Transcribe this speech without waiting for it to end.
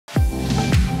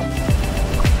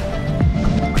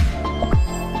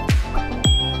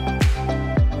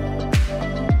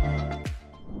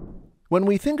When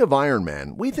we think of Iron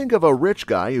Man, we think of a rich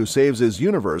guy who saves his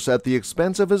universe at the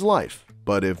expense of his life.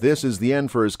 But if this is the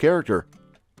end for his character,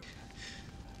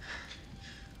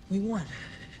 we won.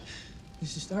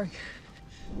 Mr. Stark.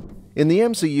 In the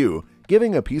MCU,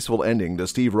 giving a peaceful ending to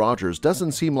Steve Rogers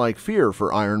doesn't seem like fear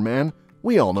for Iron Man.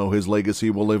 We all know his legacy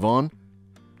will live on.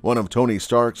 One of Tony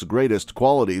Stark's greatest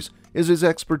qualities is his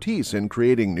expertise in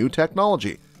creating new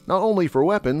technology, not only for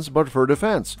weapons but for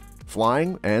defense,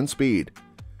 flying, and speed.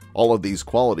 All of these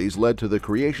qualities led to the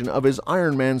creation of his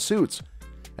Iron Man suits.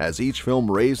 As each film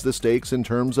raised the stakes in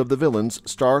terms of the villains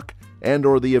Stark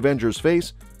and/or the Avengers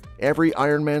face, every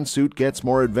Iron Man suit gets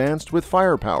more advanced with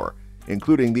firepower,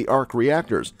 including the arc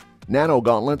reactors, nano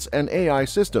gauntlets, and AI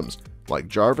systems like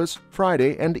Jarvis,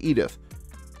 Friday, and Edith.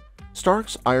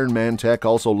 Stark's Iron Man tech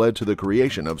also led to the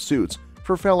creation of suits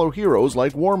for fellow heroes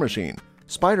like War Machine,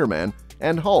 Spider-Man,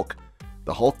 and Hulk.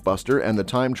 The Hulkbuster and the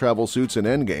time travel suits in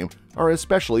Endgame are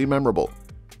especially memorable.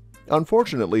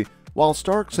 Unfortunately, while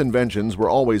Stark's inventions were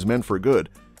always meant for good,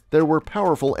 there were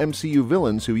powerful MCU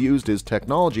villains who used his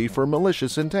technology for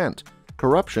malicious intent,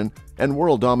 corruption, and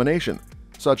world domination,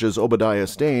 such as Obadiah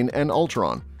Stane and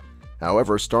Ultron.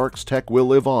 However, Stark's tech will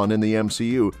live on in the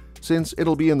MCU since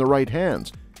it'll be in the right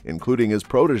hands, including his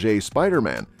protege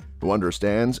Spider-Man, who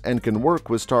understands and can work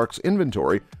with Stark's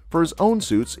inventory for his own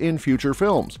suits in future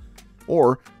films,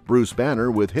 or Bruce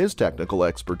Banner with his technical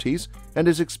expertise and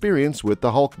his experience with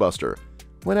the Hulkbuster,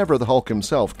 whenever the Hulk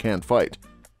himself can't fight.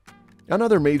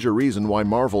 Another major reason why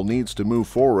Marvel needs to move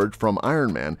forward from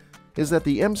Iron Man is that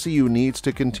the MCU needs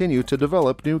to continue to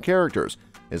develop new characters,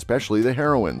 especially the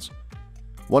heroines.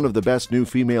 One of the best new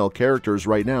female characters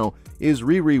right now is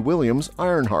Riri Williams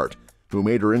Ironheart, who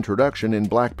made her introduction in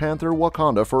Black Panther: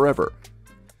 Wakanda Forever.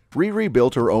 Riri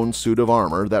built her own suit of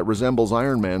armor that resembles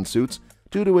Iron Man suits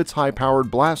due to its high-powered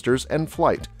blasters and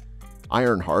flight.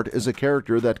 Ironheart is a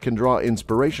character that can draw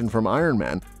inspiration from Iron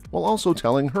Man while also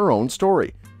telling her own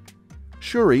story.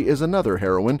 Shuri is another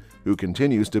heroine who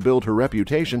continues to build her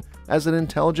reputation as an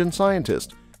intelligent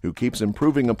scientist who keeps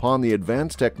improving upon the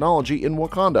advanced technology in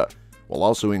Wakanda, while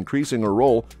also increasing her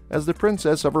role as the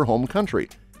princess of her home country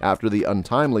after the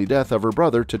untimely death of her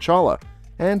brother T'Challa,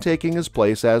 and taking his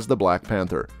place as the Black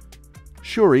Panther.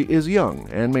 Shuri is young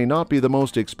and may not be the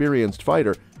most experienced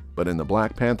fighter, but in the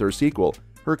Black Panther sequel,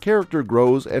 her character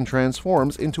grows and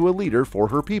transforms into a leader for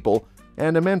her people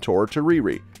and a mentor to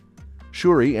Riri.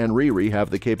 Shuri and Riri have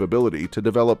the capability to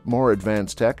develop more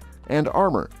advanced tech and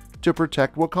armor to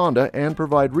protect Wakanda and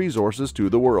provide resources to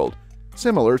the world,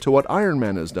 similar to what Iron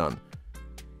Man has done.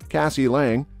 Cassie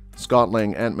Lang, Scott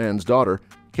Lang Ant-Man's daughter,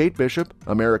 Kate Bishop,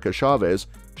 America Chavez,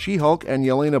 She-Hulk, and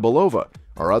Yelena Belova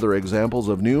are other examples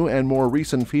of new and more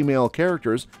recent female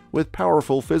characters with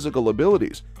powerful physical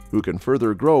abilities who can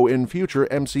further grow in future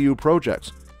MCU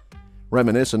projects.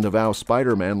 Reminiscent of how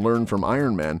Spider-Man learned from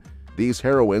Iron Man, these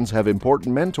heroines have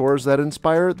important mentors that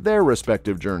inspire their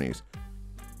respective journeys.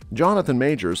 Jonathan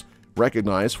Majors,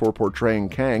 recognized for portraying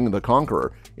Kang the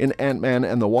Conqueror in Ant-Man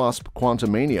and the Wasp: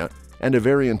 Quantumania, and a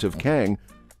variant of Kang,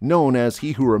 known as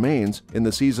He Who Remains in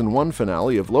the Season 1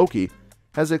 finale of Loki,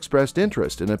 has expressed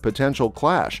interest in a potential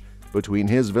clash between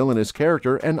his villainous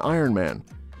character and Iron Man.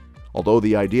 Although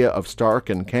the idea of Stark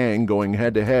and Kang going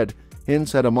head-to-head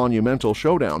hints at a monumental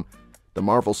showdown, the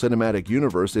Marvel Cinematic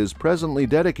Universe is presently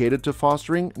dedicated to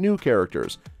fostering new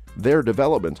characters, their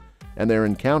development, and their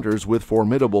encounters with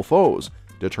formidable foes,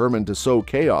 determined to sow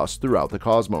chaos throughout the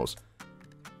cosmos.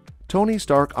 Tony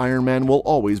Stark Iron Man will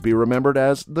always be remembered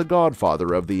as the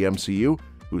godfather of the MCU,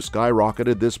 who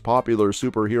skyrocketed this popular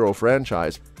superhero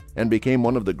franchise and became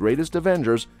one of the greatest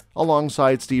Avengers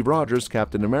alongside Steve Rogers'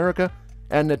 Captain America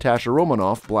and Natasha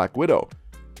Romanoff Black Widow.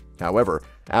 However,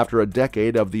 after a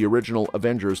decade of the original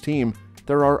Avengers team,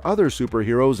 there are other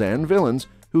superheroes and villains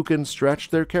who can stretch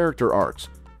their character arcs,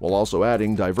 while also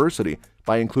adding diversity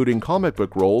by including comic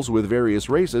book roles with various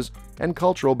races and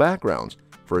cultural backgrounds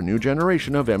for a new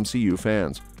generation of MCU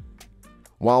fans.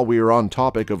 While we are on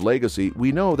topic of legacy,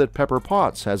 we know that Pepper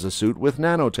Potts has a suit with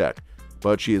nanotech,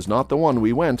 but she is not the one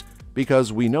we went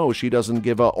because we know she doesn't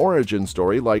give a origin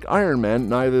story like Iron Man,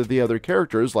 neither the other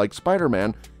characters like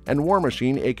Spider-Man and War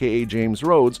Machine aka James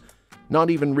Rhodes, not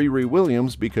even Riri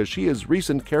Williams because she is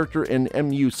recent character in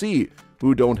MUC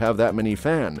who don't have that many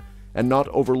fan, and not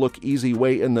overlook easy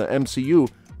way in the MCU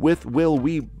with Will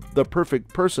Wee the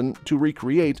perfect person to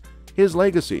recreate his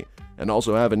legacy and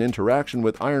also have an interaction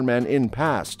with Iron Man in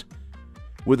past.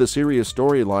 With a serious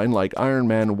storyline like Iron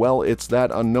Man, well, it's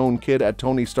that unknown kid at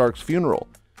Tony Stark's funeral.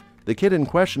 The kid in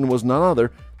question was none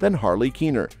other than Harley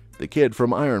Keener, the kid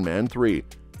from Iron Man 3.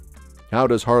 How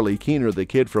does Harley Keener, the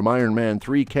kid from Iron Man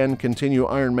 3, can continue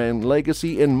Iron Man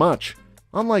legacy in much?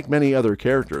 Unlike many other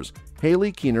characters,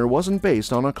 Haley Keener wasn't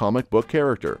based on a comic book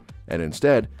character, and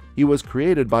instead, he was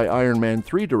created by Iron Man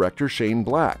 3 director Shane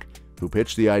Black, who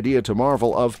pitched the idea to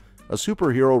Marvel of a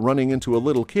superhero running into a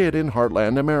little kid in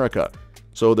Heartland America,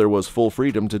 so there was full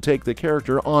freedom to take the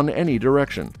character on any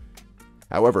direction.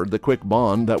 However, the quick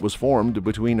bond that was formed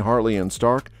between Harley and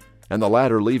Stark, and the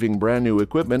latter leaving brand new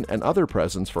equipment and other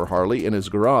presents for Harley in his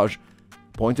garage,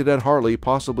 pointed at Harley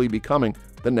possibly becoming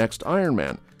the next Iron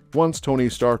Man once Tony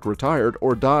Stark retired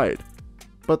or died.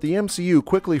 But the MCU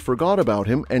quickly forgot about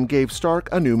him and gave Stark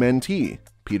a new mentee,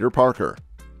 Peter Parker.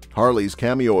 Harley's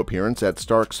cameo appearance at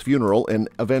Stark's funeral in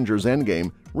Avengers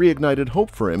Endgame reignited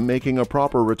hope for him making a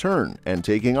proper return and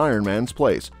taking Iron Man's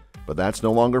place, but that's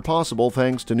no longer possible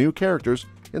thanks to new characters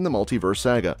in the multiverse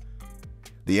saga.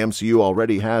 The MCU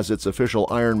already has its official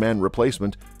Iron Man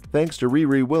replacement thanks to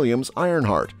Riri Williams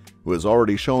Ironheart, who has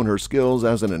already shown her skills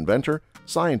as an inventor,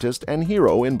 scientist, and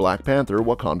hero in Black Panther: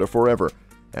 Wakanda Forever,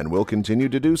 and will continue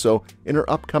to do so in her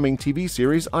upcoming TV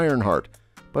series Ironheart.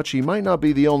 But she might not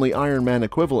be the only Iron Man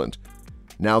equivalent.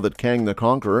 Now that Kang the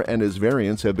Conqueror and his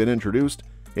variants have been introduced,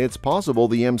 it's possible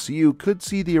the MCU could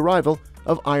see the arrival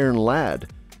of Iron Lad,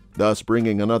 thus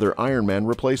bringing another Iron Man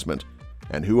replacement.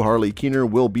 And who Harley Keener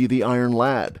will be the Iron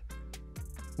Lad?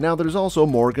 Now there's also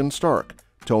Morgan Stark,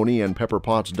 Tony and Pepper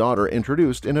Potts' daughter,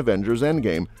 introduced in Avengers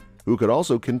Endgame, who could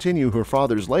also continue her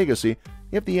father's legacy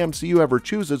if the MCU ever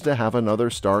chooses to have another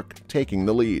Stark taking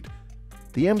the lead.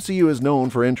 The MCU is known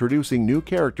for introducing new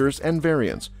characters and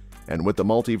variants, and with the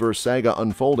multiverse saga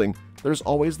unfolding, there's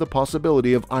always the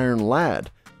possibility of Iron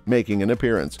Lad making an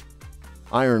appearance.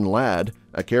 Iron Lad,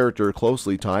 a character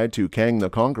closely tied to Kang the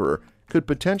Conqueror, could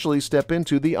potentially step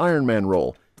into the Iron Man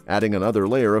role, adding another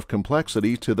layer of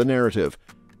complexity to the narrative.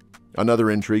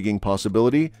 Another intriguing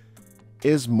possibility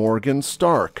is Morgan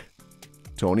Stark,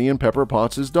 Tony and Pepper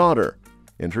Potts' daughter,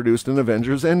 introduced in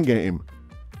Avengers Endgame.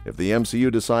 If the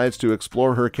MCU decides to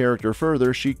explore her character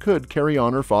further, she could carry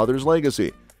on her father's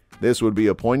legacy. This would be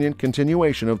a poignant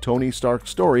continuation of Tony Stark's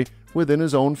story within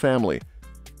his own family.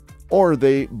 Or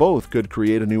they both could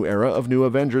create a new era of new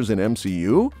Avengers in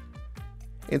MCU?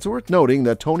 It's worth noting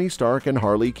that Tony Stark and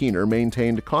Harley Keener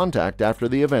maintained contact after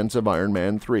the events of Iron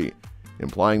Man 3,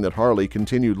 implying that Harley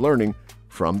continued learning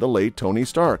from the late Tony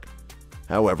Stark.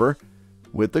 However,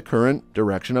 with the current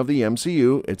direction of the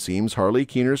MCU, it seems Harley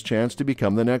Keener's chance to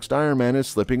become the next Iron Man is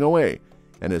slipping away,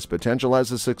 and his potential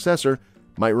as a successor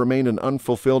might remain an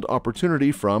unfulfilled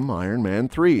opportunity from Iron Man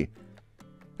 3.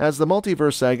 As the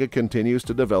multiverse saga continues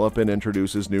to develop and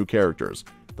introduces new characters,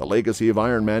 the legacy of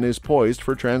Iron Man is poised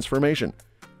for transformation.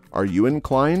 Are you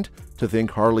inclined to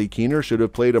think Harley Keener should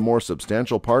have played a more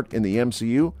substantial part in the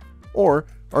MCU? Or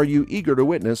are you eager to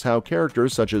witness how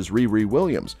characters such as Riri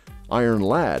Williams, Iron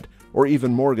Lad, or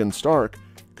even Morgan Stark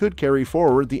could carry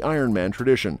forward the Iron Man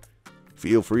tradition?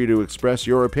 Feel free to express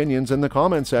your opinions in the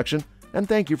comment section, and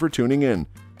thank you for tuning in.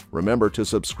 Remember to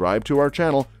subscribe to our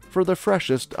channel for the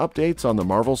freshest updates on the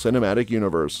Marvel Cinematic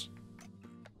Universe.